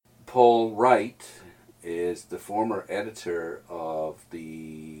Paul Wright is the former editor of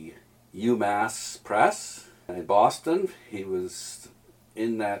the UMass Press in Boston. He was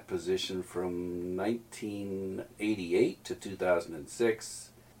in that position from 1988 to 2006,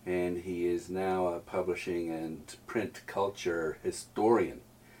 and he is now a publishing and print culture historian.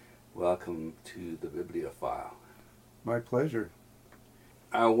 Welcome to the Bibliophile. My pleasure.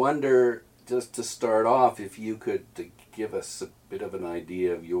 I wonder, just to start off, if you could give us a bit of an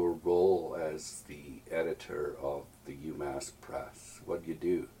idea of your role as the editor of the UMass Press. What do you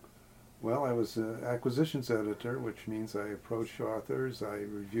do? Well, I was an acquisitions editor, which means I approach authors, I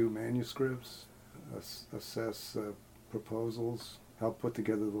review manuscripts, assess proposals, help put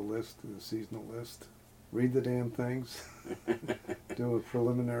together the seasonal list, read the damn things, do a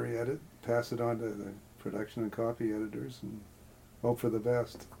preliminary edit, pass it on to the production and copy editors, and hope for the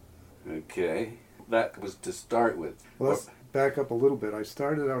best. Okay. That was to start with. Well, let's back up a little bit. I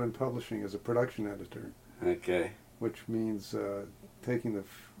started out in publishing as a production editor. Okay. Which means taking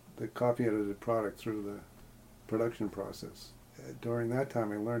the copy edited product through the production process. During that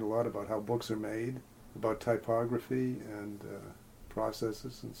time I learned a lot about how books are made, about typography and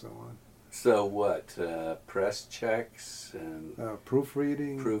processes and so on. So what? Press checks and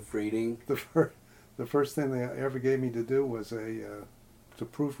proofreading. Proofreading. The first thing they ever gave me to do was to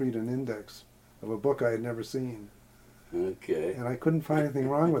proofread an index of a book I had never seen. Okay. And I couldn't find anything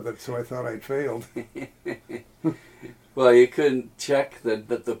wrong with it, so I thought I'd failed. Well, you couldn't check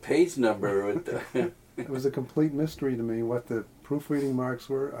the page number with the... It was a complete mystery to me what the proofreading marks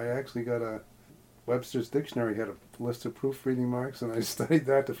were. I actually got a Webster's Dictionary had a list of proofreading marks, and I studied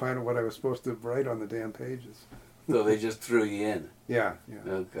that to find out what I was supposed to write on the damn pages. So they just threw you in? Yeah.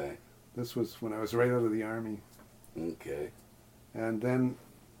 Okay. This was when I was right out of the Army. Okay. And then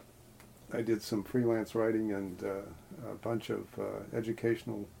I did some freelance writing and a bunch of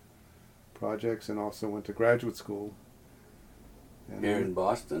educational projects, and also went to graduate school. And here in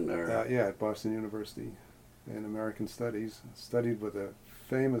Boston? Or? Yeah, at Boston University in American Studies. Studied with a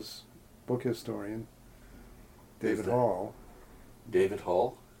famous book historian, David Hall. David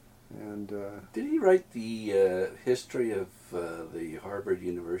Hall? And did he write the history of the Harvard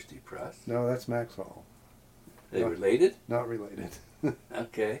University Press? No, that's Max Hall. They related? Not related.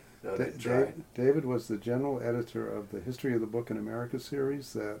 Okay. David was the general editor of the History of the Book in America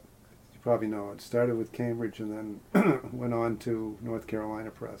series that you probably know. It started with Cambridge and then went on to North Carolina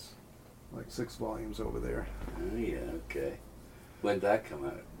Press, like 6 volumes over there. Oh yeah, okay. When did that come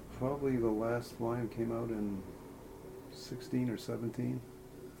out? Probably the last volume came out in 16 or 17.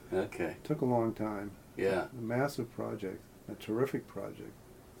 Okay. Took a long time. Yeah. A massive project, a terrific project.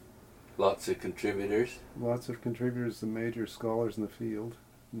 Lots of contributors? Lots of contributors, the major scholars in the field.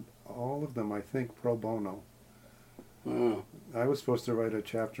 All of them, I think, pro bono. Oh. I was supposed to write a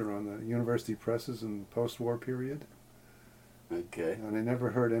chapter on the university presses in the post-war period. Okay. And I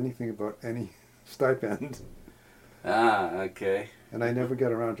never heard anything about any stipend. Ah, okay. And I never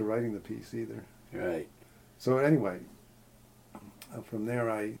got around to writing the piece either. Right. So anyway, from there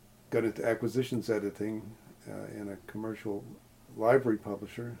I got into acquisitions editing in a commercial library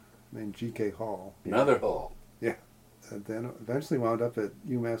publisher named G.K. Hall. Another Hall. Yeah. And then eventually wound up at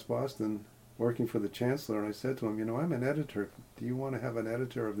UMass Boston working for the chancellor, and I said to him, I'm an editor. Do you want to have an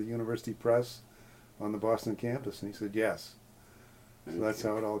editor of the university press on the Boston campus? And he said, yes. So that's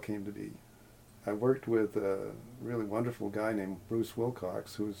how it all came to be. I worked with a really wonderful guy named Bruce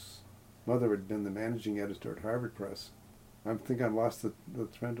Wilcox, whose mother had been the managing editor at Harvard Press. I think I lost the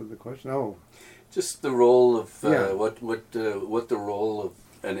thread of the question. Oh. Just the role of, what the role of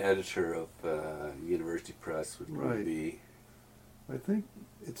an editor of university press would be. I think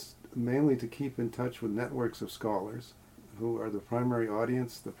it's mainly to keep in touch with networks of scholars who are the primary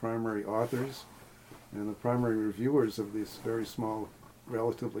audience, the primary authors, and the primary reviewers of this very small,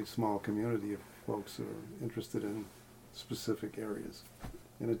 relatively small community of folks who are interested in specific areas.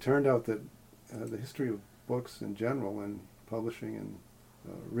 And it turned out that the history of books in general and publishing and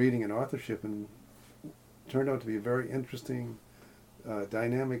reading and authorship turned out to be a very interesting,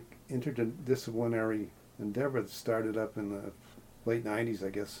 dynamic, interdisciplinary endeavor that started up in the late 90s, I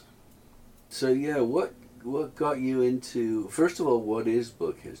guess. So yeah, what got you into, first of all, what is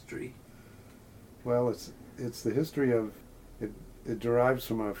book history? Well, it's the history of, it derives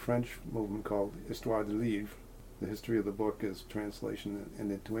from a French movement called Histoire du Livre. The history of the book is translation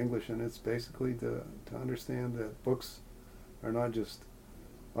into English, and it's basically to understand that books are not just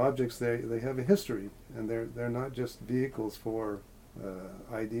objects, they have a history, and they're not just vehicles for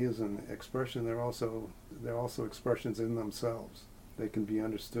ideas and expression, they're also expressions in themselves. They can be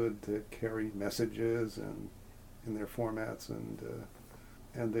understood to carry messages and in their formats, and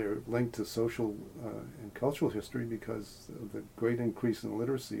and they're linked to social and cultural history because of the great increase in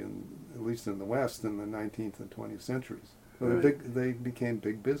literacy, at least in the West, in the 19th and 20th centuries. So Right. they became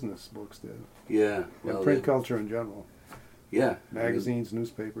big business, books did. Yeah. And Well, print culture in general. yeah. Magazines,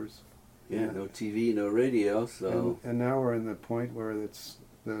 newspapers. Yeah. No TV, no radio. So. And now we're in the point where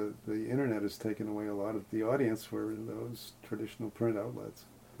the internet has taken away a lot of the audience for those traditional print outlets.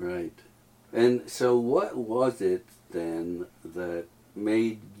 Right. And so, what was it then that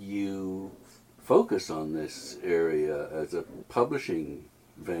made you focus on this area as a publishing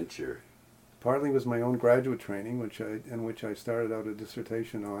venture? Partly was my own graduate training, in which I started out a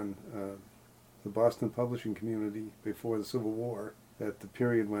dissertation on the Boston publishing community before the Civil War, at the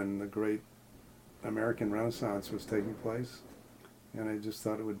period when the great American Renaissance was taking place. And I just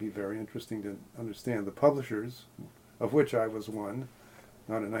thought it would be very interesting to understand the publishers, of which I was one,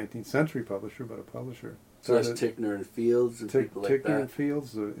 not a 19th century publisher, but a publisher. So that's Ticknor and Fields and people like Ticknor that? and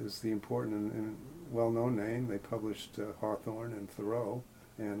Fields is the important and well-known name. They published Hawthorne and Thoreau,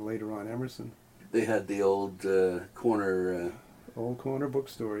 and later on Emerson. They had the old corner... Old corner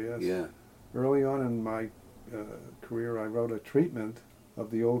bookstore, yes. Yeah. Early on in my career, I wrote a treatment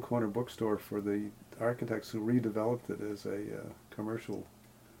of the old corner bookstore for the architects who redeveloped it as a commercial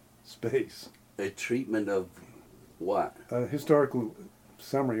space. A treatment of what? A historical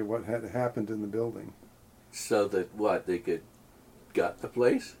summary of what had happened in the building. So that what? They could gut the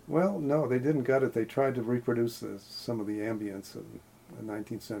place? Well, no, they didn't gut it. They tried to reproduce some of the ambience of a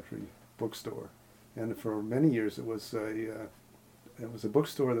 19th century bookstore. And for many years it was a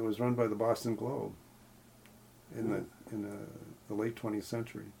bookstore that was run by the Boston Globe in the late 20th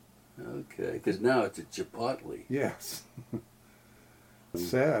century. Okay, because now it's a Chipotle. Yes. It's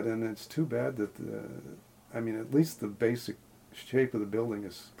sad, and it's too bad that at least the basic shape of the building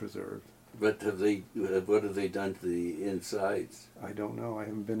is preserved. But what have they done to the insides? I don't know. I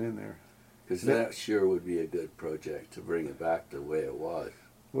haven't been in there. Because that sure would be a good project to bring it back the way it was.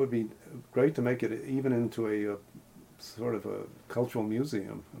 It would be great to make it even into a sort of a cultural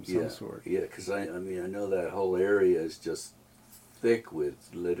museum of some sort. Yeah, because I know that whole area is just thick with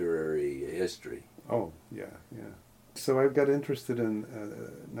literary history. Oh, yeah. So I got interested in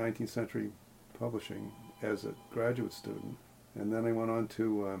 19th century publishing as a graduate student, and then I went on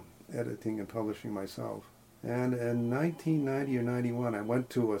to editing and publishing myself. And in 1990 or 91, I went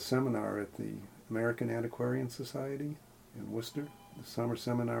to a seminar at the American Antiquarian Society in Worcester, the summer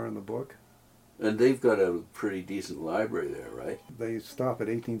seminar on the book. And they've got a pretty decent library there, right? They stop at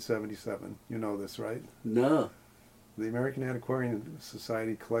 1877. You know this, right? No. The American Antiquarian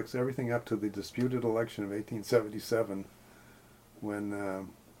Society collects everything up to the disputed election of 1877, when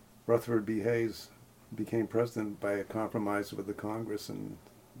Rutherford B. Hayes became president by a compromise with the Congress, and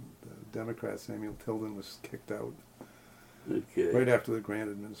the Democrat Samuel Tilden was kicked out. Okay. Right after the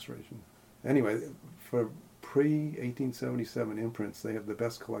Grant administration. Anyway, for pre-1877 imprints, they have the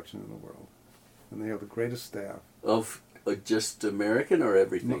best collection in the world, and they have the greatest staff. Of just American or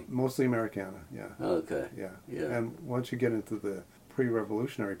everything? Mostly Americana, yeah. Okay. Yeah. And once you get into the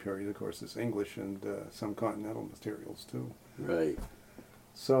pre-revolutionary period, of course, it's English and some continental materials too. Right.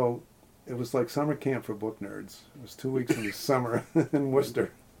 So it was like summer camp for book nerds. It was 2 weeks in the summer in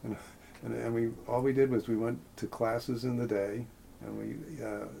Worcester, and all we did was we went to classes in the day, and we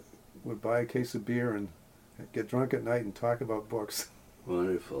would buy a case of beer and get drunk at night and talk about books.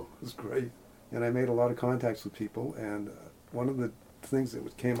 Wonderful. It was great. And I made a lot of contacts with people, and one of the things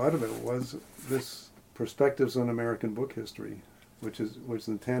that came out of it was this Perspectives on American Book History, which was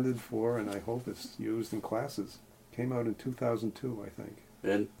intended for, and I hope it's used in classes. Came out in 2002, I think.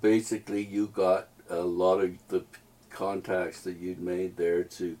 And basically you got a lot of the contacts that you'd made there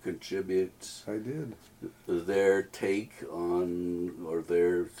to contribute. I did. Their take on, or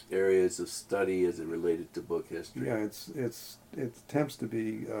their areas of study as it related to book history. Yeah, it attempts to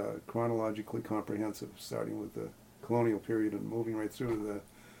be chronologically comprehensive, starting with the colonial period and moving right through to the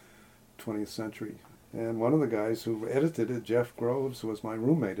 20th century. And one of the guys who edited it, Jeff Groves, was my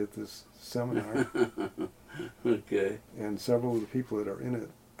roommate at this seminar. Okay. And several of the people that are in it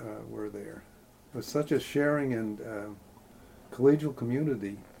were there. It was such a sharing and collegial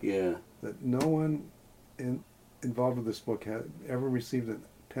community. Yeah. That no one involved with this book had ever received a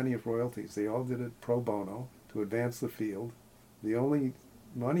penny of royalties. They all did it pro bono to advance the field. The only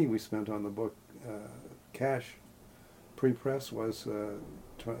money we spent on the book, cash, pre-press, was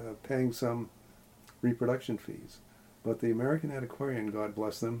paying some reproduction fees. But the American Antiquarian, God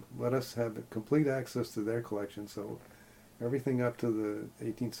bless them, let us have complete access to their collection, so everything up to the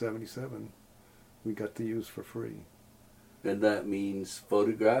 1877 we got to use for free. And that means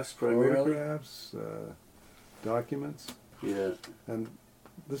photographs primarily? Photographs, documents. Yeah. And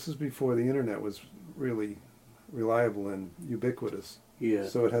this is before the internet was really reliable and ubiquitous. Yeah.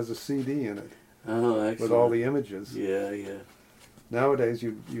 So it has a CD in it Oh, excellent. with all the images. Yeah, yeah. Nowadays,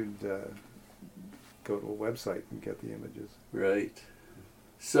 you'd go to a website and get the images. Right.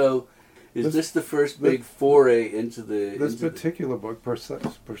 So, is this the first big foray into the... This particular book,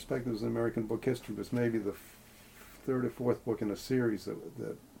 Perspectives in American Book History, was maybe the third or fourth book in a series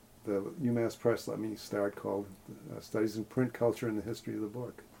that the UMass Press let me start, called Studies in Print Culture and the History of the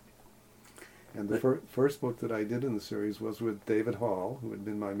Book. And the first book that I did in the series was with David Hall, who had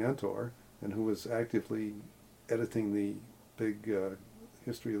been my mentor, and who was actively editing the big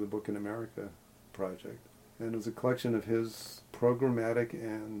History of the Book in America project. And it was a collection of his programmatic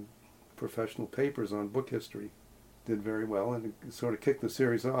and professional papers on book history. Did very well, and it sort of kicked the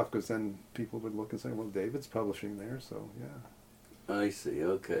series off, because then people would look and say, well, David's publishing there, so yeah. I see,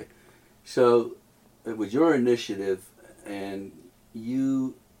 okay. So it was your initiative, and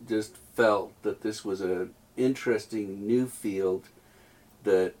you just felt that this was an interesting new field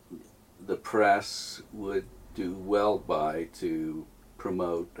that the press would do well by to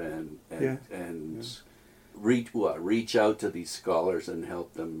promote and reach out to these scholars and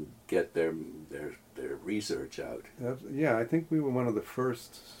help them get their research out. Yeah, I think we were one of the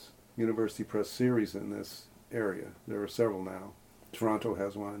first University Press series in this area. There are several now. Toronto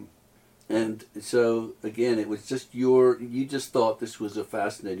has one. And so again, it was just you just thought this was a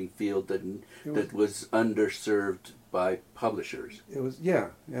fascinating field that was underserved by publishers. It was,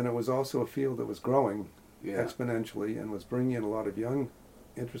 yeah, and it was also a field that was growing exponentially and was bringing in a lot of young,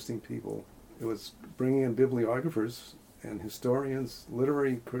 interesting people. It was bringing in bibliographers and historians,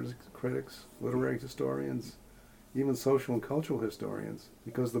 literary critics, literary historians, even social and cultural historians,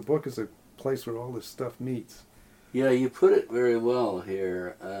 because the book is a place where all this stuff meets. Yeah, you put it very well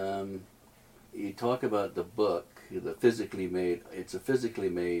here. You talk about the book, it's a physically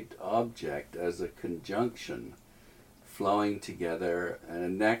made object as a conjunction flowing together and a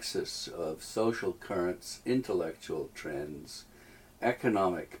nexus of social currents, intellectual trends,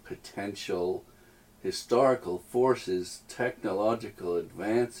 economic potential, historical forces, technological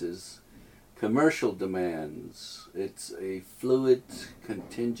advances, commercial demands. It's a fluid,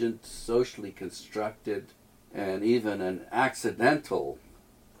 contingent, socially constructed, and even an accidental,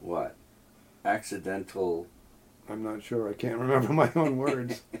 I'm not sure. I can't remember my own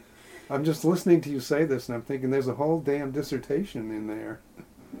words. I'm just listening to you say this, and I'm thinking there's a whole damn dissertation in there.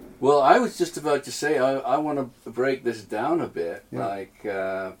 Well, I was just about to say, I want to break this down a bit. Yeah. Like,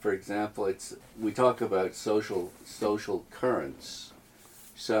 for example, we talk about social currents.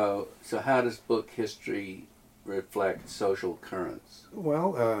 So how does book history reflect social currents?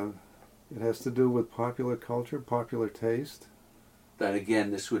 Well, it has to do with popular culture, popular taste. Then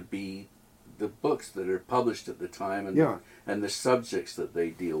again, this would be the books that are published at the time and the subjects that they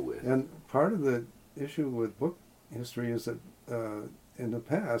deal with. And part of the issue with book history is that in the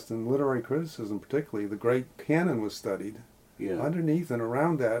past, in literary criticism particularly, the great canon was studied. Yeah. Underneath and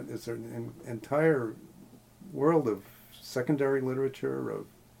around that is an entire world of secondary literature, of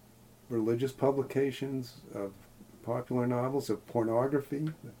religious publications, of popular novels, of pornography.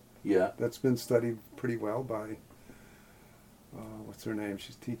 Yeah. That's been studied pretty well by, what's her name?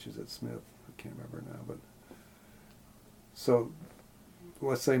 She teaches at Smith. I can't remember now. But so,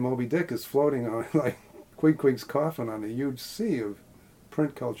 let's say Moby Dick is floating on, like Queequeg's coffin, on a huge sea of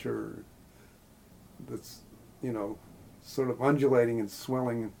print culture that's, sort of undulating and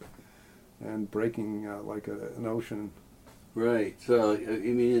swelling and breaking like an ocean. Right. So, I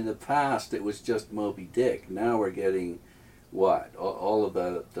mean, in the past it was just Moby Dick. Now we're getting, all of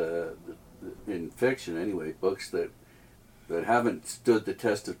the in fiction anyway, books that haven't stood the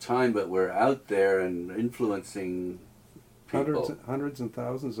test of time, but were out there and influencing people. Hundreds and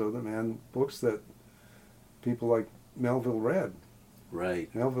thousands of them, and books that people like Melville read.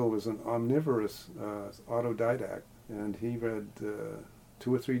 Right. Melville was an omnivorous autodidact, and he read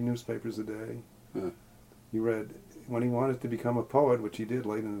 2 or 3 newspapers a day. Huh. He read, when he wanted to become a poet, which he did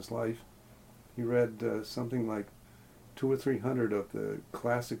late in his life, he read something like 200 or 300 of the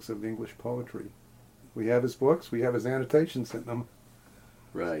classics of English poetry. We have his books, we have his annotations in them.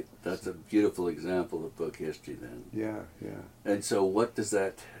 Right. That's a beautiful example of book history then. Yeah, yeah. And so what does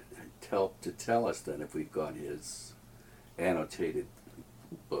that help to tell us then if we've got his annotated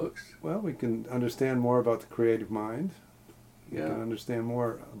books? Well, we can understand more about the creative mind. Yeah. We can understand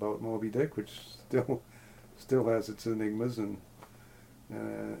more about Moby Dick, which still has its enigmas, and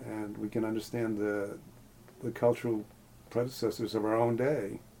we can understand the cultural predecessors of our own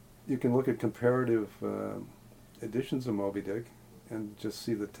day. You can look at comparative editions of Moby Dick and just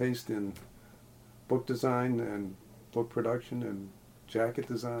see the taste in book design and book production and jacket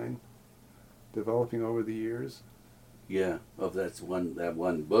design developing over the years. Yeah, of that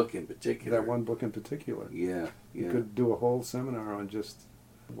one book in particular. That one book in particular. Yeah, yeah. You could do a whole seminar on just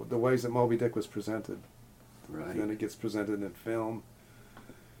the ways that Moby Dick was presented. Right. Then it gets presented in film.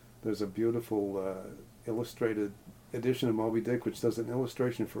 There's a beautiful illustrated edition of Moby Dick which does an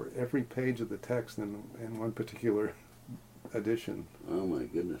illustration for every page of the text in one particular edition. Oh my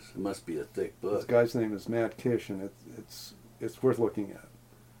goodness, it must be a thick book. This guy's name is Matt Kish, and it's worth looking at.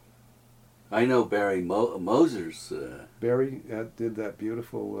 I know Barry Moser's Barry did that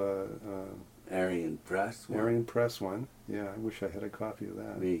beautiful Aryan Press one. Aryan Press one. Yeah, I wish I had a copy of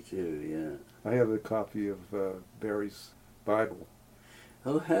that. Me too, yeah. I have a copy of Barry's Bible.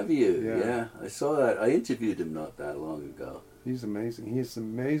 Oh, have you? Yeah. Yeah, I saw that. I interviewed him not that long ago. He's amazing. He has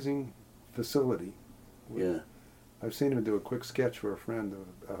amazing facility. Yeah. I've seen him do a quick sketch for a friend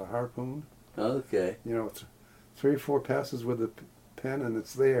of a harpoon. Okay. You know, 3 or 4 passes with a pen and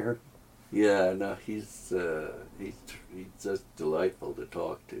it's there. Yeah, no, he's just delightful to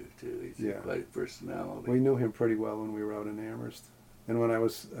talk to too. He's quite a personality. We knew him pretty well when we were out in Amherst. And when I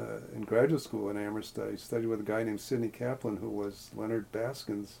was in graduate school in Amherst, I studied with a guy named Sidney Kaplan, who was Leonard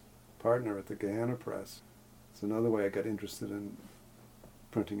Baskin's partner at the Gahanna Press. It's another way I got interested in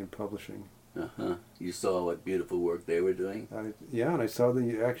printing and publishing. Uh-huh. You saw what beautiful work they were doing? Yeah, and I saw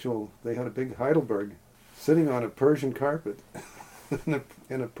they had a big Heidelberg sitting on a Persian carpet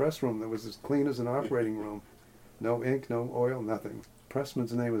in a press room that was as clean as an operating room. No ink, no oil, nothing.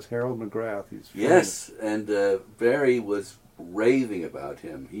 Pressman's name was Harold McGrath. He's famous. Yes, and Barry was raving about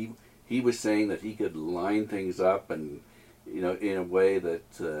him. He was saying that he could line things up and, you know, in a way that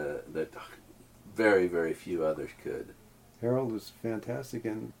that very, very few others could. Harold was fantastic,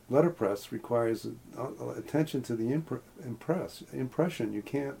 and letterpress requires attention to the impression. You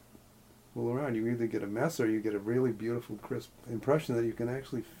can't fool around. You either get a mess or you get a really beautiful, crisp impression that you can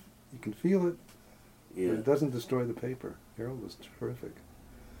actually you can feel it. Yeah. But it doesn't destroy the paper. Harold was terrific.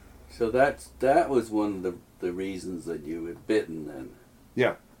 So that was one of the reasons that you were bitten then.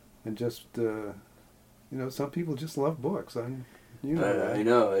 Yeah, and just you know, some people just love books. You know that. I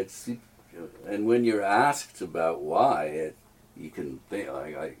know it's. And when you're asked about why, you can think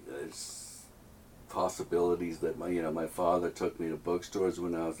there's possibilities that my father took me to bookstores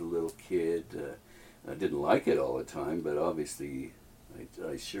when I was a little kid. I didn't like it all the time, but obviously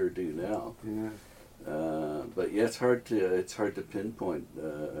I sure do now. Yeah. But yeah, it's hard to pinpoint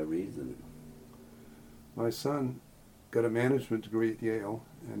a reason. My son got a management degree at Yale,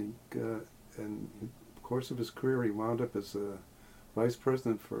 and in the course of his career, he wound up as a vice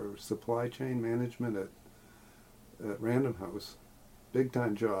president for supply chain management at Random House, big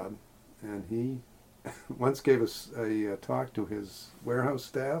time job, and he once gave us a talk to his warehouse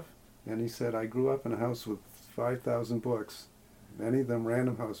staff, and he said, "I grew up in a house with 5,000 books, many of them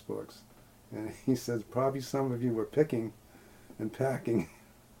Random House books," and he says, "Probably some of you were picking and packing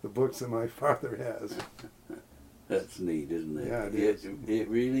the books that my father has." That's neat, isn't it? Yeah, it is. It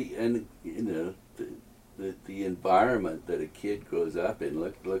really, and you know. The environment that a kid grows up in,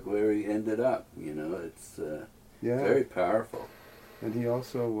 look where he ended up, you know, it's very powerful. And he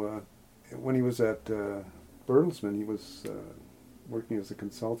also, when he was at Bertelsmann, he was working as a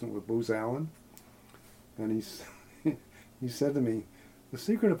consultant with Booz Allen, and he said to me, "The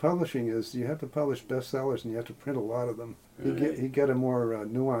secret of publishing is you have to publish bestsellers and you have to print a lot of them." Right. He get a more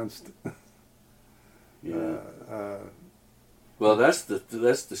nuanced well, that's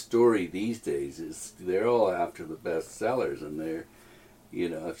the story these days. Is they're all after the bestsellers, and they're, you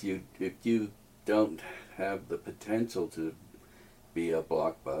know, if you don't have the potential to be a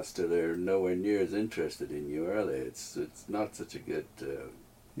blockbuster, they're nowhere near as interested in you, are they? It's not such a good.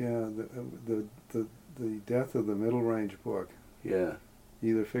 Yeah, the death of the middle range book. Yeah.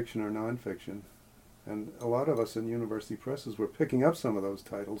 Either fiction or nonfiction, and a lot of us in university presses were picking up some of those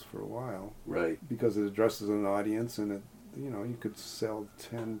titles for a while. Right. Because it addresses an audience, and it. You know, you could sell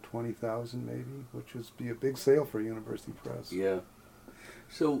 10, 20,000 maybe, which would be a big sale for a university press. Yeah.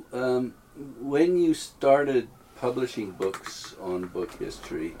 So when you started publishing books on book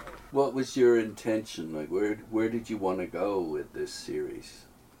history, what was your intention? Like, where did you want to go with this series?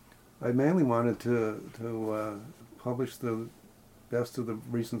 I mainly wanted to publish the best of the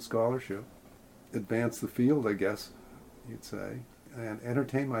recent scholarship, advance the field, I guess you'd say, and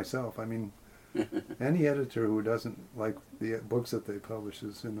entertain myself. I mean, any editor who doesn't like the books that they publish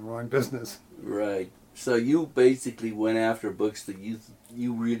is in the wrong business. Right. So you basically went after books that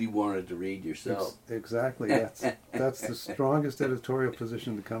you really wanted to read yourself. Exactly. That's the strongest editorial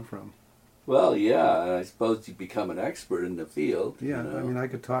position to come from. Well, yeah. I suppose you become an expert in the field. Yeah. You know? I mean, I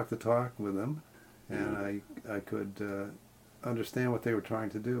could talk the talk with them, and I could understand what they were trying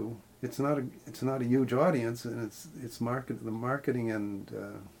to do. It's not a huge audience, and the marketing and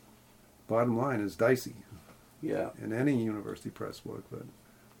bottom line is dicey. Yeah. In any university press book, but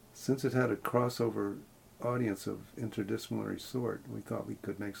since it had a crossover audience of interdisciplinary sort, we thought we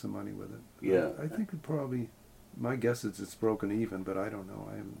could make some money with it. Yeah. I think it probably, my guess is it's broken even, but I don't know.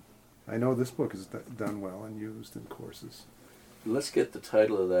 I know this book is done well and used in courses. Let's get the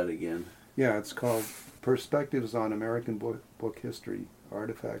title of that again. Yeah, it's called Perspectives on American Book History,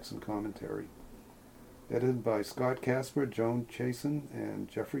 Artifacts and Commentary. Edited by Scott Casper, Joan Chasen, and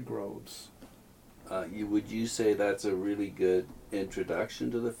Jeffrey Groves. Would you say that's a really good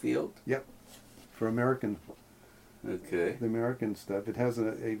introduction to the field? Yep. For American, Okay. the American stuff. It has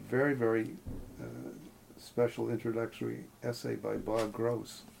a very, very special introductory essay by Bob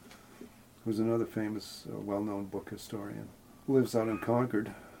Gross, who's another famous, well-known book historian. Lives out in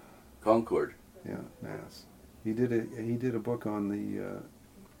Concord. Concord. Yeah, Mass. He did a book on the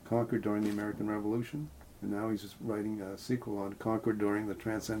Concord during the American Revolution, and now he's just writing a sequel on Concord during the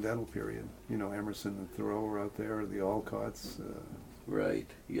Transcendental period. You know, Emerson and Thoreau were out there, the Alcotts. Right.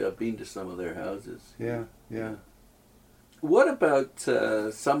 Yeah, I've been to some of their houses. Yeah. What about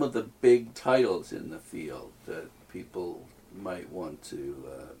some of the big titles in the field that people might want to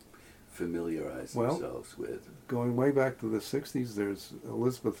familiarize themselves with? Going way back to the 60s, there's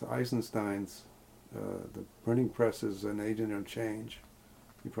Elizabeth Eisenstein's The Printing Press is an Agent of Change.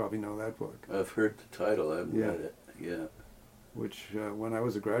 You probably know that book. I've heard the title. I haven't read it. Yeah. Which, when I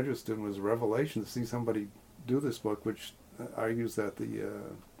was a graduate student, was a revelation to see somebody do this book, which argues that the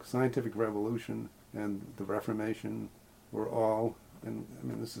scientific revolution and the Reformation were all, and I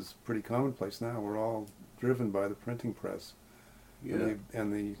mean this is pretty commonplace now, we're all driven by the printing press. Yeah.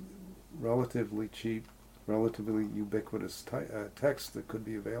 And the relatively cheap, relatively ubiquitous text that could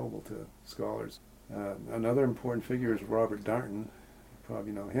be available to scholars. Another important figure is Robert Darnton. You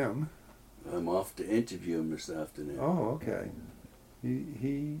probably know him. I'm off to interview him this afternoon. Oh, okay.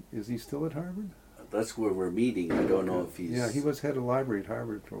 Is he still at Harvard? That's where we're meeting. I don't know if he's... Yeah, he was head of library at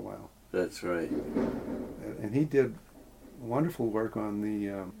Harvard for a while. That's right. And he did wonderful work on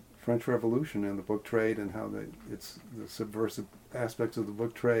the French Revolution and the book trade, and how the subversive aspects of the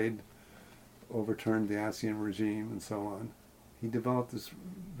book trade overturned the Ancien regime and so on. He developed this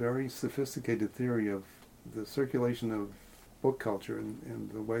very sophisticated theory of the circulation of book culture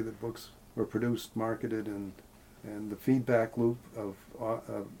and the way that books were produced, marketed, and the feedback loop of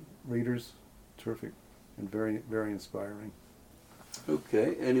readers. Terrific and very, very inspiring.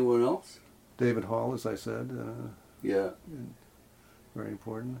 Okay. Anyone else? David Hall, as I said. Yeah. Very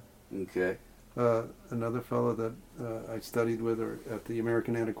important. Okay. Another fellow that I studied with at the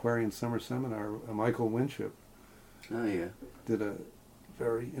American Antiquarian Summer Seminar, Michael Winship. Oh, yeah. Did a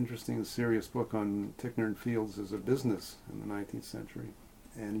very interesting and serious book on Ticknor and Fields as a business in the 19th century.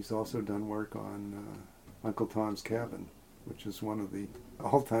 And he's also done work on Uncle Tom's Cabin, which is one of the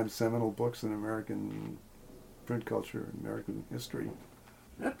all-time seminal books in American print culture, American history.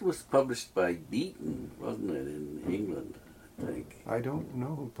 That was published by Beaton, wasn't it, in England, I think. I don't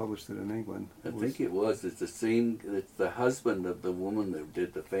know who published it in England. I think it was. It's the husband of the woman that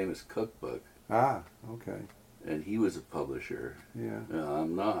did the famous cookbook. Ah, okay. And he was a publisher. Yeah.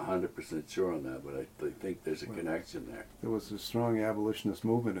 I'm not 100% sure on that, but I think there's a connection there. There was a strong abolitionist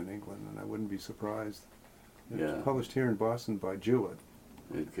movement in England, and I wouldn't be surprised. It was published here in Boston by Jewett.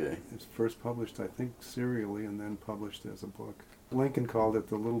 Okay. It's first published, I think, serially, and then published as a book. Lincoln called it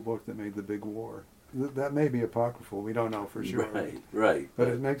the little book that made the big war. That may be apocryphal. We don't know for sure. Right. But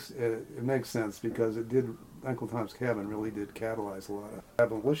it makes sense, because it did. Uncle Tom's Cabin really did catalyze a lot of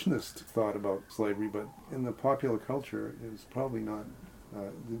abolitionist thought about slavery, but in the popular culture, it was probably not.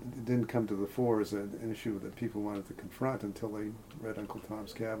 It didn't come to the fore as an issue that people wanted to confront until they read Uncle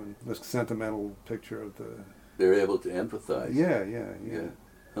Tom's Cabin. The sentimental picture of the. They're able to empathize. Yeah.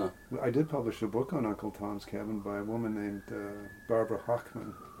 Huh. I did publish a book on Uncle Tom's Cabin by a woman named Barbara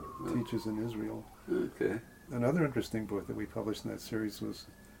Hochman, who teaches in Israel. Okay. Another interesting book that we published in that series was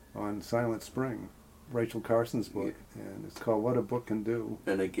on Silent Spring, Rachel Carson's book, and it's called What a Book Can Do.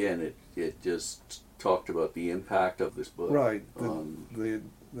 And again, it just talked about the impact of this book. Right.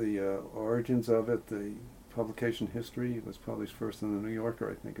 The origins of it, the publication history. It was published first in the New Yorker,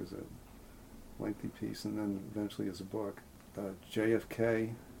 I think, as a lengthy piece, and then eventually as a book.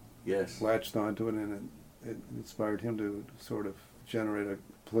 JFK latched onto it, and it inspired him to sort of generate a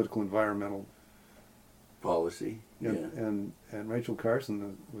political environmental policy. And Rachel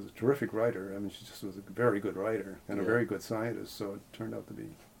Carson was a terrific writer. I mean, she just was a very good writer and a very good scientist, so it turned out to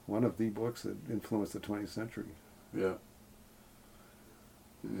be one of the books that influenced the 20th century. Yeah.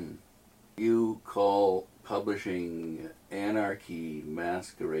 You call publishing anarchy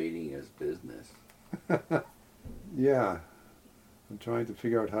masquerading as business. Yeah, I'm trying to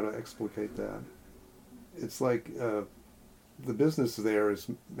figure out how to explicate that. It's like the business there is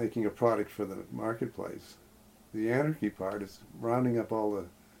making a product for the marketplace. The anarchy part is rounding up all the,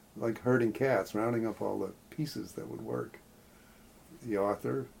 like herding cats, rounding up all the pieces that would work. The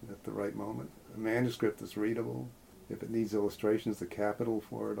author at the right moment, a manuscript that's readable, if it needs illustrations, the capital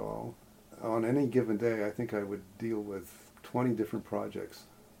for it all. On any given day, I think I would deal with 20 different projects,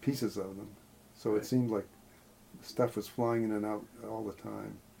 pieces of them. So Right. It seemed like stuff was flying in and out all the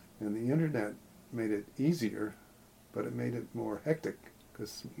time. And the internet made it easier, but it made it more hectic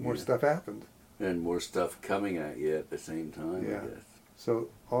because more Yeah. stuff happened. And more stuff coming at you at the same time, Yeah. I guess. So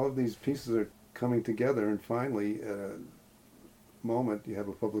all of these pieces are coming together, and finally, at a moment, you have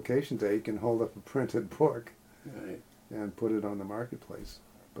a publication day, you can hold up a printed book Right. and put it on the marketplace.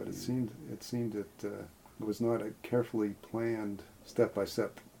 But it seemed that it was not a carefully planned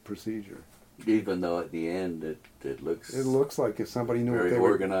step-by-step procedure. Even though at the end it looks It looks like if somebody knew what very they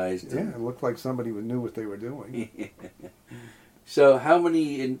organized. were. Yeah, it looked like somebody knew what they were doing. So how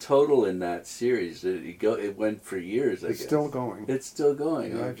many in total in that series did it go? It went for years, I It's guess. still going. It's still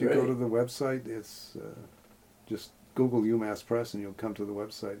going. Yeah, Oh, if you great. go to the website, it's just Google UMass Press and you'll come to the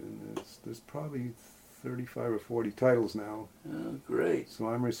website, and there's probably 35 or 40 titles now. Oh, great. So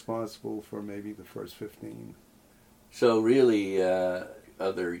I'm responsible for maybe the first 15. So really,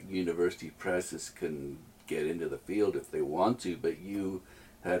 other university presses can get into the field if they want to, but you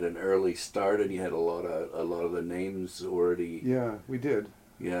had an early start and you had a lot of the names already. Yeah, we did.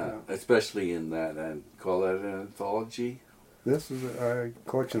 Yeah, especially in that, and call that an anthology. This is a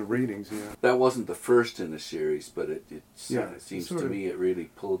collection of readings, yeah. That wasn't the first in the series, but it Yeah, seems sort to of- me it really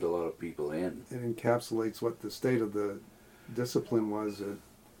pulled a lot of people in. It encapsulates what the state of the discipline was at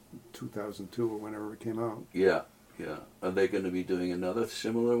 2002 or whenever it came out. Yeah, yeah. Are they going to be doing another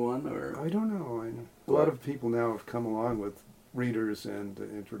similar one, or? I don't know. A lot of people now have come along with readers and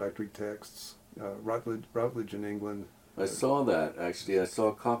introductory texts. Routledge in England. I saw that actually. I saw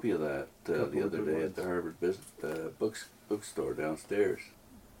a copy of that the Couple of other good day ones. at the Harvard bookstore downstairs.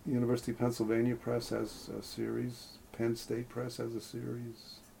 University of Pennsylvania Press has a series. Penn State Press has a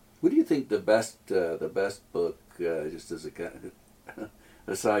series. What do you think the best book, just as a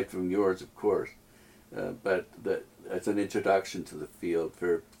aside from yours, of course, but as an introduction to the field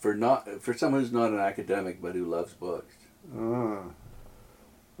for someone who's not an academic but who loves books? Ah,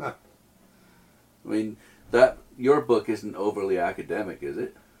 I mean, that your book isn't overly academic, is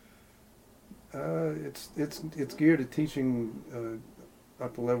it? it's geared at teaching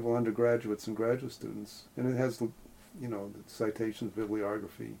upper level undergraduates and graduate students, and it has the citations,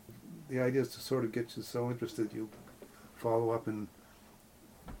 bibliography. The idea is to sort of get you so interested you follow up and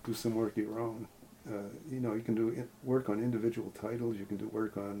do some work of your own. You can do work on individual titles, you can do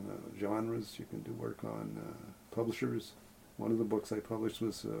work on genres, you can do work on publishers. One of the books I published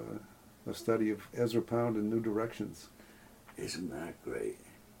was a study of Ezra Pound and New Directions. Isn't that great?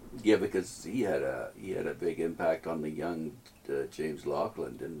 Yeah, because he had a big impact on the young James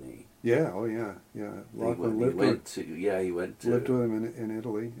Laughlin, didn't he? Yeah, oh yeah. Laughlin lived with him in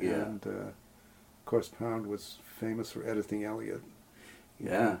Italy, Yeah. and of course Pound was famous for editing Eliot.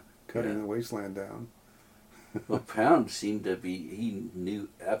 Yeah. Cutting the wasteland down. Well, Pound seemed to be, he knew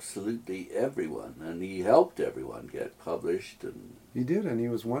absolutely everyone, and he helped everyone get published. And He did, and he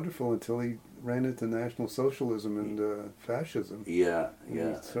was wonderful until he ran into National Socialism and fascism. yeah, And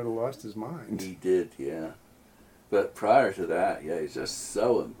yeah. He sort of lost his mind. He did, yeah. But prior to that, yeah, he's just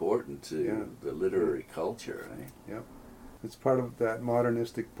so important to Yeah. the literary culture, right? Yep. It's part of that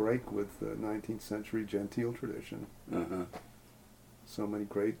modernistic break with the 19th century genteel tradition. Uh-huh. So many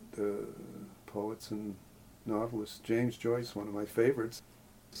great poets and novelists. James Joyce, one of my favorites.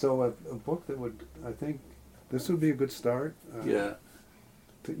 So a book that would, I think, this would be a good start. Yeah.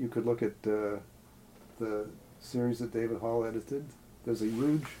 You could look at the series that David Hall edited. There's a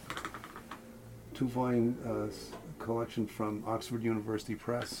huge 2-volume collection from Oxford University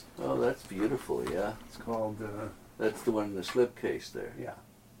Press. Oh, that's beautiful, yeah. It's called That's the one in the slipcase there.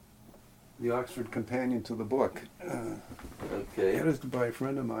 The Oxford Companion to the Book. Okay. Edited by a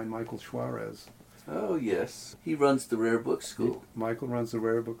friend of mine, Michael Suarez. Oh, yes. He runs the Rare Book School. Michael runs the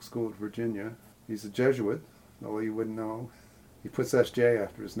Rare Book School at Virginia. He's a Jesuit, although you wouldn't know. He puts S.J.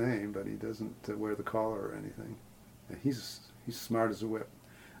 after his name, but he doesn't wear the collar or anything. He's smart as a whip.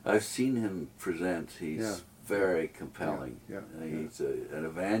 I've seen him present. He's very compelling. Yeah. He's an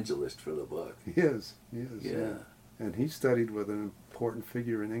evangelist for the book. He is. Yeah. And he studied with an important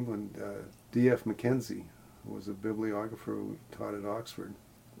figure in England, D.F. Mackenzie, who was a bibliographer who taught at Oxford.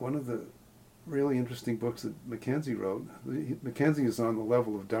 One of the really interesting books that Mackenzie wrote. Mackenzie is on the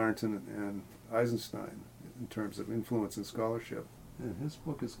level of Darnton and Eisenstein in terms of influence and scholarship. And his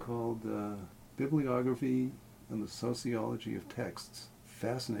book is called Bibliography and the Sociology of Texts.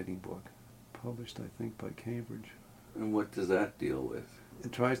 Fascinating book, published, I think, by Cambridge. And what does that deal with?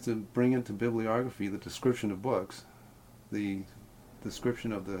 It tries to bring into bibliography the description of books, the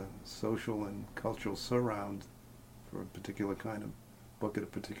description of the social and cultural surround for a particular kind of book at a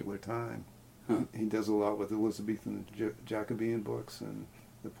particular time. Huh. He does a lot with Elizabethan and Jacobean books, and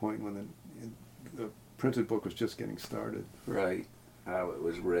the point when the printed book was just getting started. Right. How it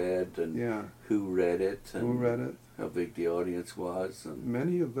was read and Yeah. who read it and Who read it? how big the audience was. And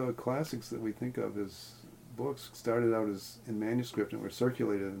Many of the classics that we think of as books started out as in manuscript and were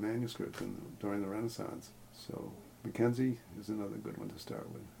circulated in manuscript during the Renaissance. So Mackenzie is another good one to start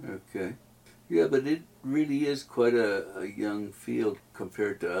with. okay. Yeah, but it really is quite a young field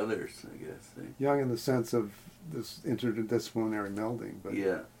compared to others, I guess. Young in the sense of this interdisciplinary melding, but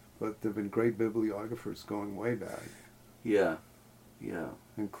Yeah. there have been great bibliographers going way back, Yeah. Yeah.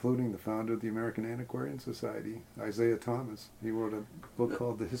 including the founder of the American Antiquarian Society, Isaiah Thomas. He wrote a book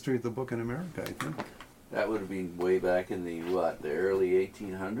called The History of the Book in America, I think. That would have been way back in the early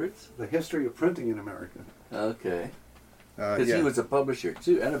 1800s? The History of Printing in America. Okay. Because he was a publisher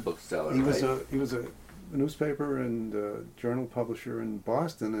too, and a bookseller. He was right? he was a newspaper and journal publisher in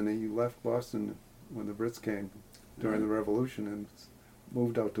Boston, and he left Boston when the Brits came during the Revolution and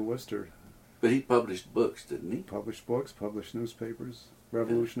moved out to Worcester. But he published books, didn't he? Published books, published newspapers,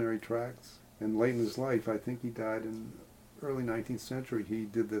 revolutionary tracts. And late in his life, I think he died in early 19th century, he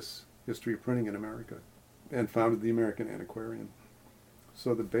did this History of Printing in America and founded the American Antiquarian.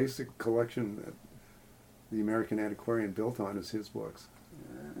 So the basic collection that the American Antiquarian built on is his books,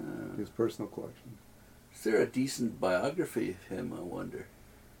 his personal collection. Is there a decent biography of him, I wonder?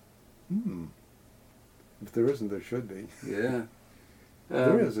 If there isn't, there should be. Yeah.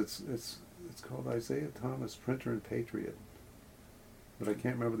 There is. It's called Isaiah Thomas, Printer and Patriot. But I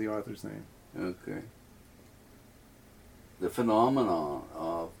can't remember the author's name. Okay. The phenomenon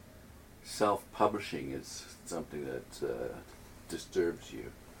of self-publishing is something that disturbs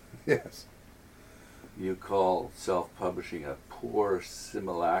you. Yes. You call self-publishing a poor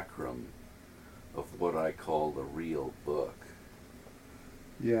simulacrum of what I call the real book.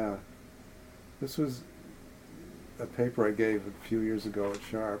 Yeah. This was a paper I gave a few years ago at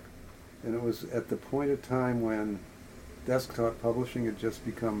Sharp, and it was at the point of time when desktop publishing had just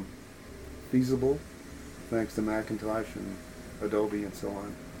become feasible, thanks to Macintosh and Adobe and so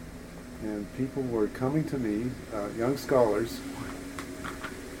on. And people were coming to me, young scholars,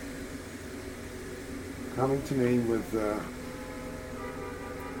 coming to me with,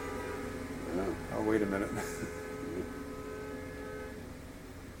 oh, wait a minute.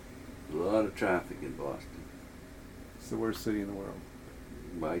 A lot of traffic in Boston. It's the worst city in the world.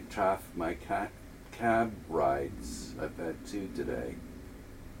 My cab rides, I've had 2 today,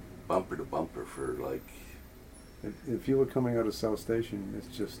 bumper to bumper for like... If you were coming out of South Station,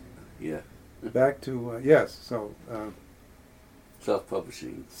 it's just... Yeah. Back to, yes, so...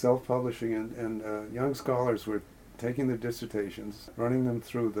 Self-publishing. Self-publishing, and young scholars were taking their dissertations, running them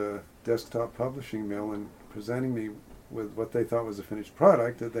through the desktop publishing mill and presenting me with what they thought was a finished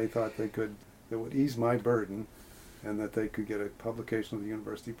product that they thought that would ease my burden, and that they could get a publication of the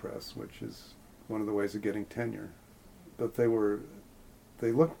university press, which is one of the ways of getting tenure. But they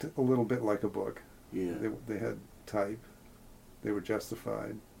looked a little bit like a book. Yeah. They had type, they were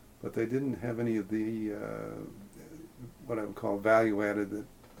justified, but they didn't have any of the what I would call value added that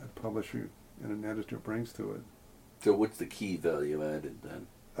a publisher and an editor brings to it. So what's the key value added then?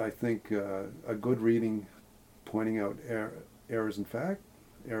 I think a good reading, pointing out errors in fact,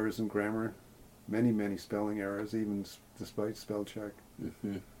 errors in grammar, many spelling errors, even despite spell check.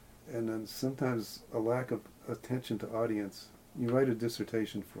 Mm-hmm. And then sometimes a lack of attention to audience. You write a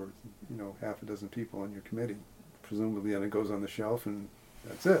dissertation for, half a dozen people on your committee, presumably, and it goes on the shelf and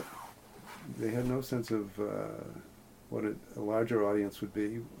that's it. They had no sense of what a larger audience would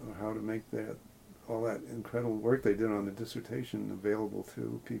be, or how to make all that incredible work they did on the dissertation available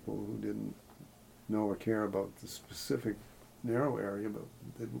to people who didn't know or care about the specific narrow area, but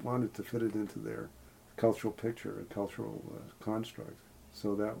they wanted to fit it into their cultural picture, a cultural construct.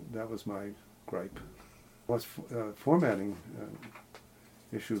 So that was my gripe. Plus, formatting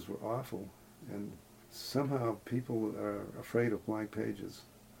issues were awful, and somehow people are afraid of blank pages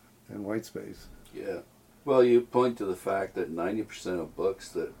and white space. Yeah. Well, you point to the fact that 90% of books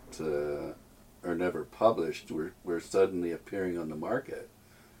that are never published were suddenly appearing on the market.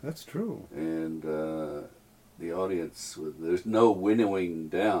 That's true. And the audience, there's no winnowing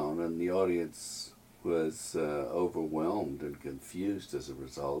down, and the audience was overwhelmed and confused as a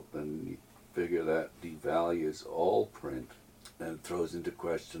result, and you figure that devalues all print and throws into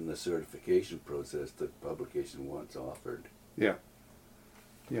question the certification process that publication once offered. Yeah.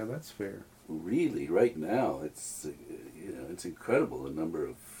 Yeah, that's fair. Really, right now, it's it's incredible the number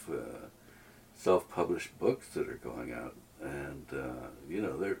of self-published books that are going out, and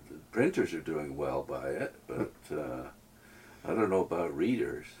the printers are doing well by it, but I don't know about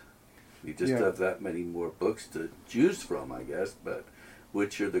readers. You just have that many more books to choose from, I guess, but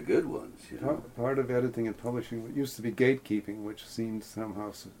which are the good ones? Part of editing and publishing used to be gatekeeping, which seemed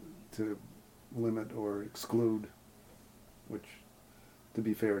somehow to limit or exclude, which, to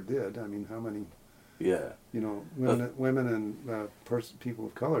be fair, did. I mean, how many? Yeah. Women and people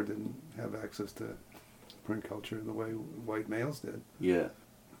of color didn't have access to print culture the way white males did. Yeah.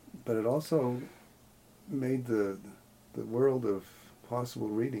 But it also made the world of possible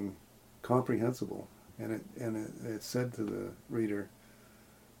reading comprehensible, and it said to the reader,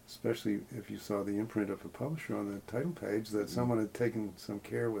 especially if you saw the imprint of a publisher on the title page, that someone had taken some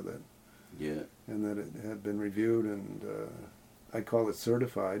care with it. Yeah. And that it had been reviewed, and I call it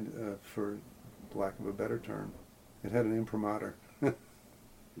certified, for lack of a better term. It had an imprimatur.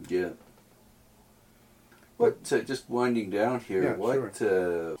 Yeah. Just winding down here, what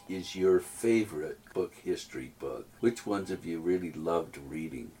is your favorite book history book? Which ones have you really loved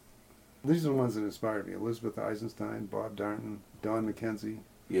reading? These are the ones that inspired me. Elizabeth Eisenstein, Bob Darnton, Don McKenzie.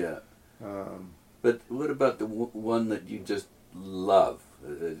 Yeah. But what about the one that you just love?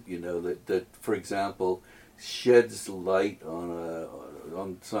 That for example, sheds light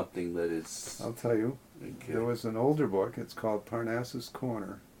on something that is... I'll tell you. Okay. There was an older book. It's called Parnassus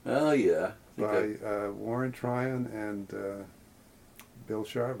Corner. Oh, yeah. By Warren Tryon and Bill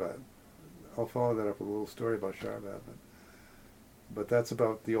Sharvat. I'll follow that up with a little story about Sharvat. But that's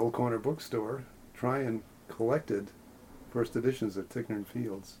about the old corner bookstore. Tryon collected first editions of Tickner and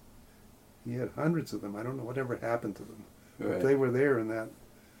Fields. He had hundreds of them. I don't know whatever happened to them. Right. But they were there in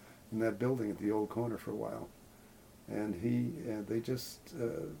that building at the old corner for a while. And they just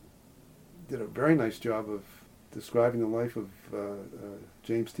did a very nice job of describing the life of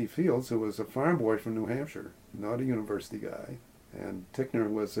James T. Fields, who was a farm boy from New Hampshire, not a university guy. And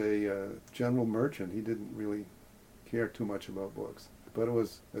Tickner was a general merchant. He didn't really care too much about books. But it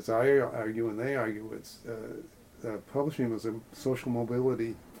was, as I argue and they argue, publishing was a social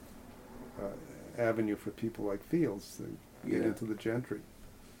mobility avenue for people like Fields to get into the gentry,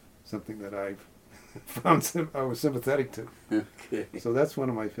 something that I found I was sympathetic to. Okay. So that's one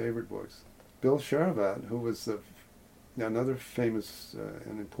of my favorite books. Bill Sharvat, who was another famous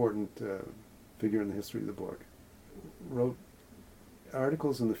and important figure in the history of the book, wrote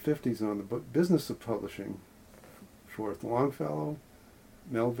articles in the 50s on the business of publishing for Longfellow,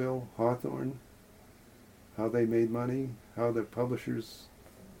 Melville, Hawthorne, how they made money, how the publishers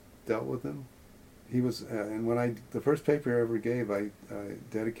dealt with them. He was, and the first paper I ever gave, I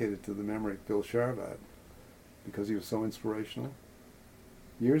dedicated to the memory of Bill Sharvat, because he was so inspirational.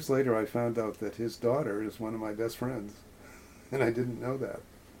 Years later, I found out that his daughter is one of my best friends, and I didn't know that.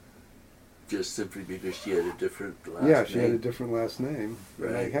 Just simply because she had a different last name? Yeah, she had a different last name. Right.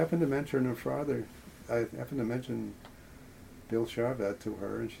 And I happened to mention her father. I happened to mention Bill Sharvat to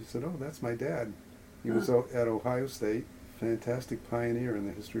her, and she said, "Oh, that's my dad. He was at Ohio State, fantastic pioneer in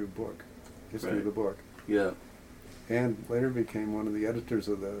the history of the book." Yeah. And later became one of the editors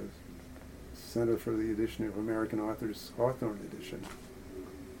of the Center for the Edition of American Authors Hawthorne edition.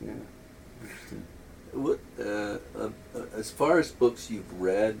 Yeah. Interesting. What, as far as books you've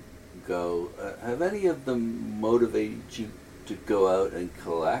read go, have any of them motivated you to go out and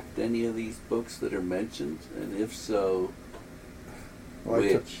collect any of these books that are mentioned? And if so,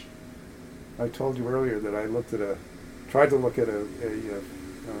 which? I told you earlier that I tried to look at a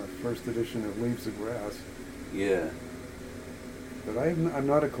first edition of Leaves of Grass. Yeah. But I'm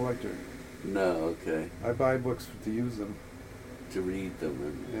not a collector. No, okay. I buy books to use them. To read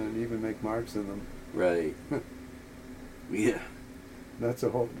them. And even make marks in them. Right. Yeah. That's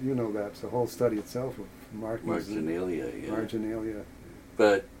that's a whole study itself of markings. Marginalia, yeah. Marginalia.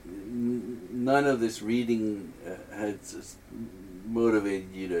 But none of this reading has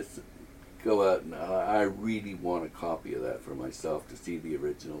motivated you to go out and I really want a copy of that for myself, to see the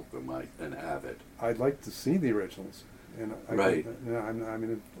original and have it. I'd like to see the originals. And right.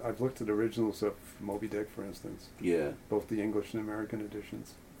 I've looked at originals of Moby Dick, for instance. Yeah. Both the English and American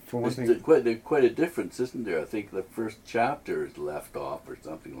editions. For one thing, there's quite a difference, isn't there? I think the first chapter is left off or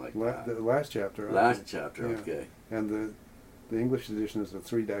something like that. The last chapter. Last chapter, yeah. Okay. And The English edition is a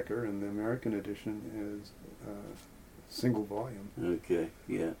 3-decker, and the American edition is single volume. Okay,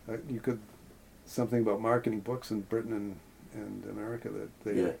 yeah. You could something about marketing books in Britain and America that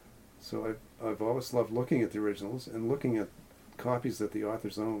they. Yeah. So I've always loved looking at the originals and looking at copies that the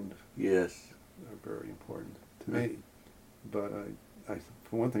authors owned. Yes. Are very important to me, but I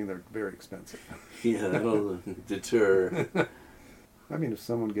for one thing they're very expensive. Yeah, that'll deter. I mean, if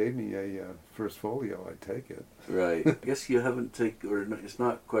someone gave me a first folio, I'd take it. Right. I guess you haven't it's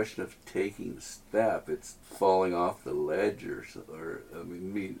not a question of taking the step, it's falling off the ledge or I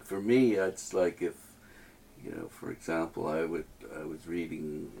mean, for me, it's like if, for example, I was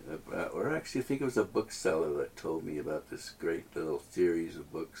reading about, or actually I think it was a bookseller that told me about this great little series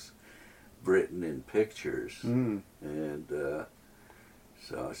of books, Britain in Pictures. And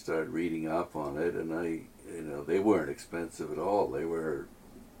so I started reading up on it, and they weren't expensive at all. They were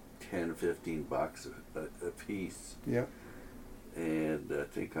 $10 or $15 a piece. Yeah. And I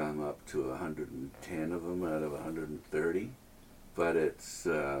think I'm up to 110 of them out of 130. But it's,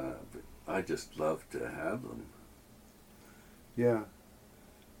 I just love to have them. Yeah.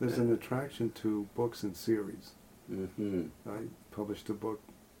 There's an attraction to books in series. Mm-hmm. I published a book,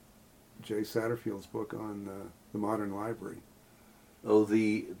 Jay Satterfield's book on the modern library. Oh,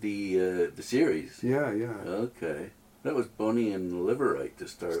 the series. Yeah, yeah. Okay, that was Boney and Wright to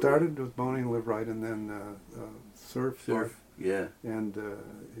start. Started with Boney and Wright, and then Surf. Yeah. And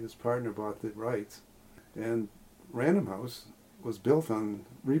his partner bought the rights, and Random House was built on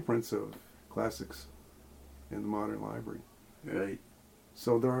reprints of classics in the modern library. Right.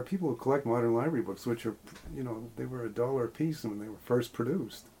 So there are people who collect modern library books, which are, they were $1 a piece when they were first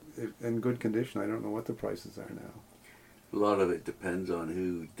produced, in good condition. I don't know what the prices are now. A lot of it depends on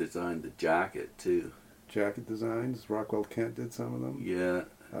who designed the jacket, too. Jacket designs, Rockwell Kent did some of them. Yeah.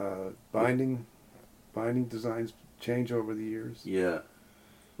 Binding designs change over the years. Yeah.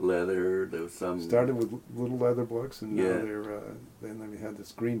 Leather, there was some... Started with little leather books, and now Yeah. then we had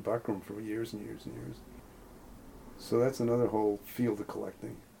this green buckram for years and years and years. So that's another whole field of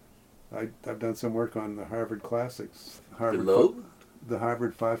collecting. I've done some work on the Harvard classics. The Loeb? The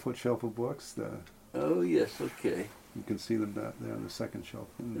Harvard 5-foot shelf of books. Oh, yes, okay. You can see them there on the second shelf.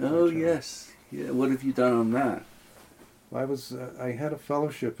 Oh, yes. Yeah, what have you done on that? I had a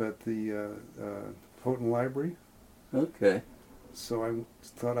fellowship at the Houghton Library. Okay. So I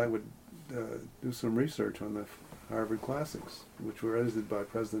thought I would do some research on the Harvard classics, which were edited by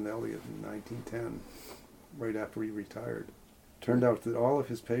President Eliot in 1910, right after he retired. Turned out that all of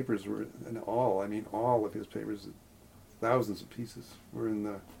his papers were, all of his papers, thousands of pieces, were in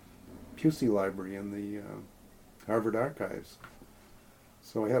the Pusey Library in the Harvard Archives.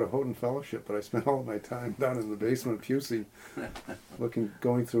 So I had a Houghton Fellowship, but I spent all of my time down in the basement of Pusey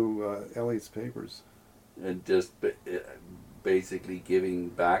going through Eliot's papers. And just basically giving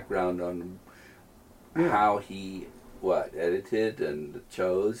background on how he, edited and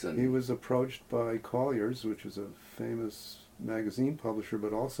chose. And he was approached by Collier's, which was a famous magazine publisher,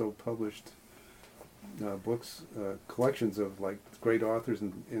 but also published books, collections of great authors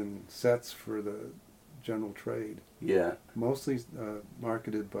in sets for the general trade. Yeah. Mostly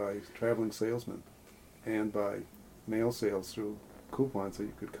marketed by traveling salesmen and by mail sales through coupons that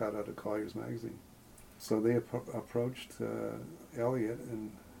you could cut out of Collier's magazine. So they approached Eliot,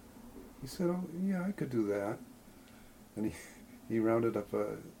 and he said, "Oh, yeah, I could do that." And he rounded up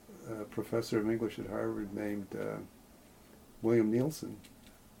a professor of English at Harvard named William Nielsen,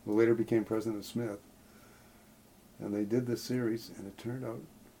 who later became president of Smith. And they did this series, and it turned out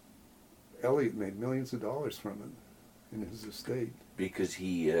Eliot made millions of dollars from it in his estate. Because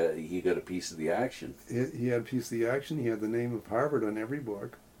he got a piece of the action. He had a piece of the action. He had the name of Harvard on every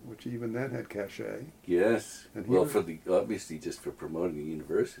book, which even then had cachet. Yes. And obviously just for promoting the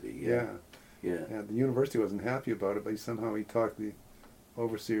university. Yeah. Yeah. And the university wasn't happy about it, but somehow he talked the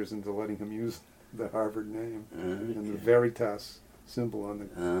overseers into letting him use the Harvard name and the Veritas symbol on the.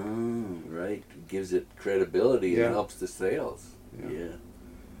 Oh, right. Gives it credibility and helps the sales. Yeah.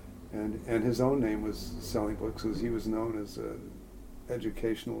 And his own name was selling books, because he was known as a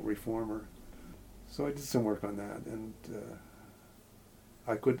educational reformer. So I did some work on that, and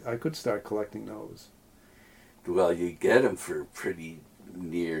I could start collecting those. Well, you get them for pretty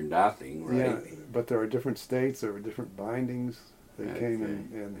near nothing, right? Yeah, but there are different states, there are different bindings. They came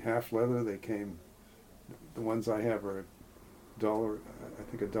in half leather. They came. The ones I have are $1. I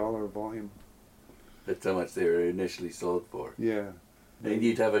think $1 a volume. That's how much they were initially sold for. Yeah. And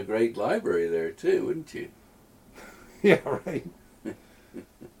you'd have a great library there too, wouldn't you? Yeah, right.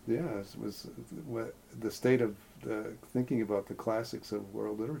 Yeah, it was the state of thinking about the classics of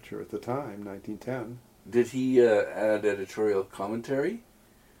world literature at the time, 1910. Did he add editorial commentary?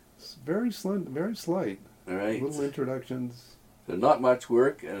 It's very very slight. All right. Little introductions. So not much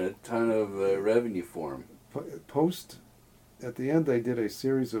work and a ton of revenue for him. Post, at the end, they did a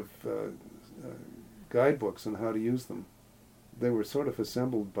series of guidebooks on how to use them. They were sort of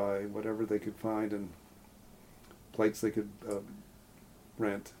assembled by whatever they could find and plates they could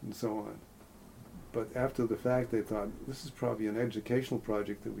rent and so on. But after the fact, they thought, this is probably an educational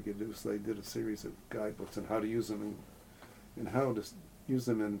project that we could do, so they did a series of guidebooks on how to use them and how to use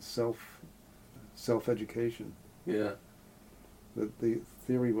them in self-education. Yeah. The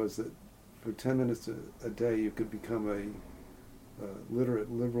theory was that for 10 minutes a day, you could become a literate,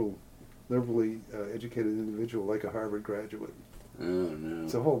 liberally educated individual like a Harvard graduate. Oh, no.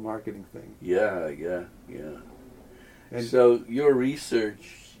 It's a whole marketing thing. Yeah. And so your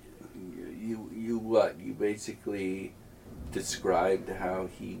research, you basically described how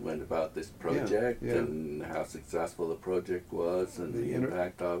he went about this project and how successful the project was and the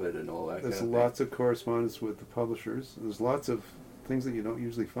impact of it and all that kind of thing. There's lots of correspondence with the publishers. There's lots of things that you don't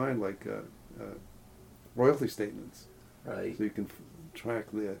usually find, like royalty statements. Right. So you can track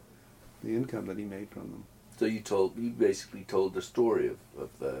the income that he made from them. So you basically told the story of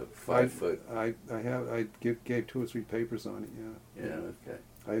the 5 foot. I gave 2 or 3 papers on it. Yeah. Yeah. Okay.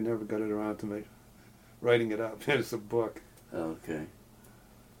 I never got it around to writing it up. It's a book. Okay.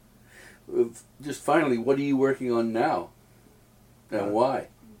 Just finally, what are you working on now, and why?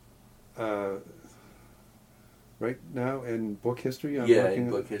 Right now in book history, in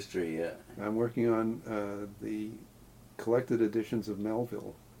book history, yeah. I'm working on the collected editions of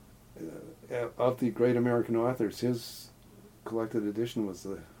Melville. Of the great American authors, his collected edition was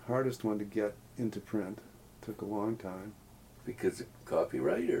the hardest one to get into print. It took a long time. Because of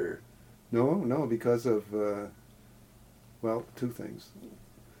copyright, or? No, because of, 2 things.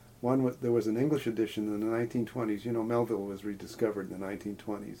 One, there was an English edition in the 1920s. You know, Melville was rediscovered in the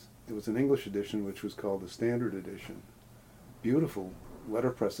 1920s. There was an English edition which was called the Standard Edition. Beautiful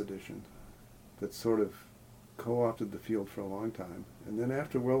letterpress edition that sort of co-opted the field for a long time. And then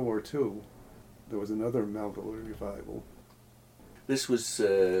after World War II, there was another Melville revival. This was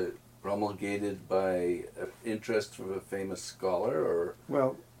promulgated by interest from a famous scholar, or?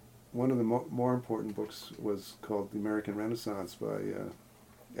 Well, one of the more important books was called The American Renaissance by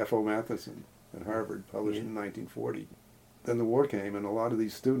F.O. Matheson at Harvard, published in 1940. Then the war came, and a lot of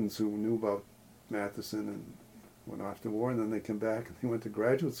these students who knew about Matheson and went off to war, and then they came back and they went to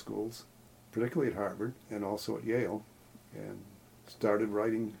graduate schools, particularly at Harvard and also at Yale, and started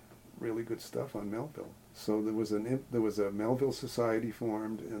writing really good stuff on Melville. So there was a Melville Society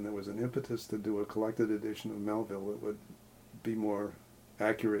formed, and there was an impetus to do a collected edition of Melville that would be more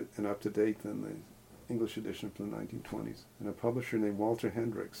accurate and up to date than the English edition from the 1920s. And a publisher named Walter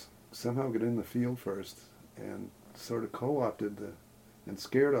Hendricks somehow got in the field first and sort of co-opted and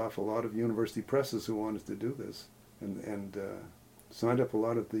scared off a lot of university presses who wanted to do this, and signed up a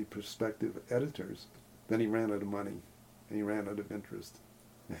lot of the prospective editors. Then he ran out of money, and he ran out of interest.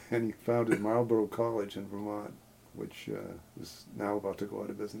 And he founded Marlborough College in Vermont, which is now about to go out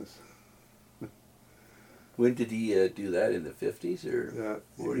of business. When did he do that? In the 50s or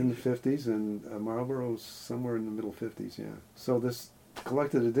 40s? In the 50s, and Marlborough's somewhere in the middle 50s, yeah. So this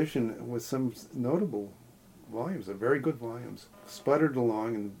collected edition with some notable volumes, very good volumes, sputtered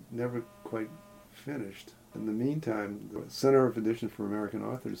along and never quite finished. In the meantime, the Center of Edition for American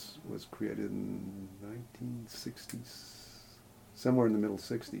Authors was created in 1960s, somewhere in the middle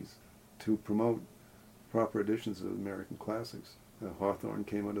 60s, to promote proper editions of American classics. Hawthorne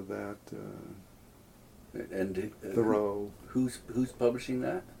came out of that. And Thoreau. Who's publishing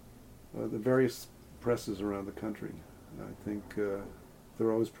that? The various presses around the country. I think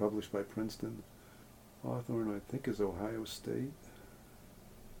Thoreau is published by Princeton. Hawthorne, I think, is Ohio State.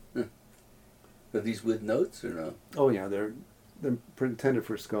 Are these with notes or no? Oh yeah, they're intended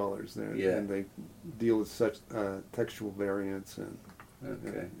for scholars. And they deal with such textual variants and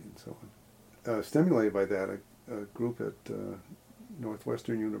so on. Stimulated by that, a group at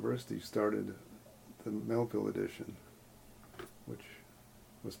Northwestern University started the Melville edition, which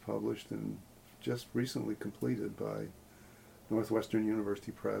was published and just recently completed by Northwestern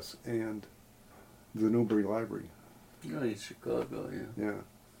University Press and the Newberry Library. Oh, in Chicago, yeah. Yeah.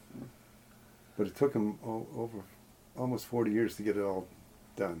 But it took him over almost 40 years to get it all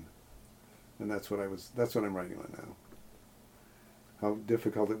done, and that's what I'm writing on now. How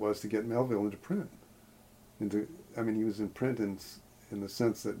difficult it was to get Melville into print. He was in print in the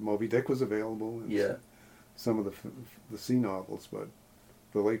sense that Moby Dick was available, and some of the sea novels, but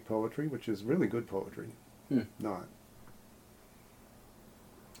the late poetry, which is really good poetry, not.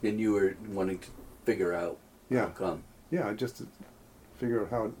 And you were wanting figure out Yeah. how come. Yeah, just to figure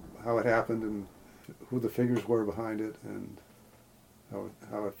out how it happened and who the figures were behind it and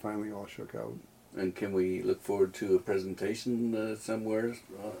how it finally all shook out. And can we look forward to a presentation somewhere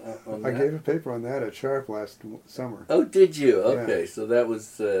on I that? gave a paper on that at Sharp last summer. Oh, did you? Yeah. Okay, so that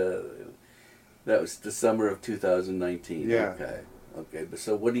was the summer of 2019. Yeah. Okay. Okay. But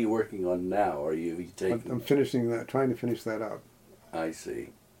so, what are you working on now? Are you taking? I'm finishing that, trying to finish that up. I see.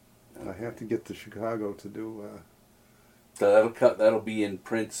 Okay. I have to get to Chicago to do. So that'll be in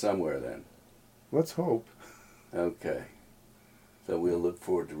print somewhere then. Let's hope. Okay. So we'll look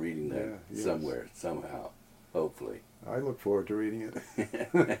forward to reading that Yeah, yes. somewhere, somehow, hopefully. I look forward to reading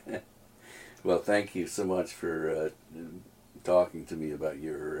it. Well, thank you so much for talking to me about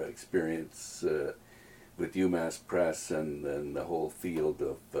your experience with UMass Press and the whole field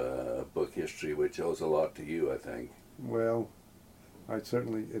of book history, which owes a lot to you, I think. Well, I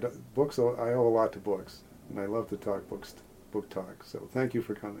certainly books. I owe a lot to books, and I love to talk book talk. So thank you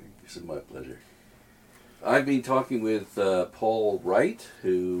for coming. This is my pleasure. I've been talking with Paul Wright,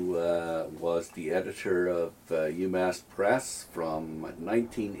 who was the editor of UMass Press from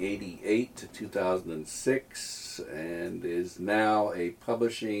 1988 to 2006 and is now a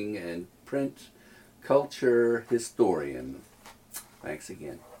publishing and print culture historian. Thanks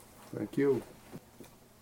again. Thank you.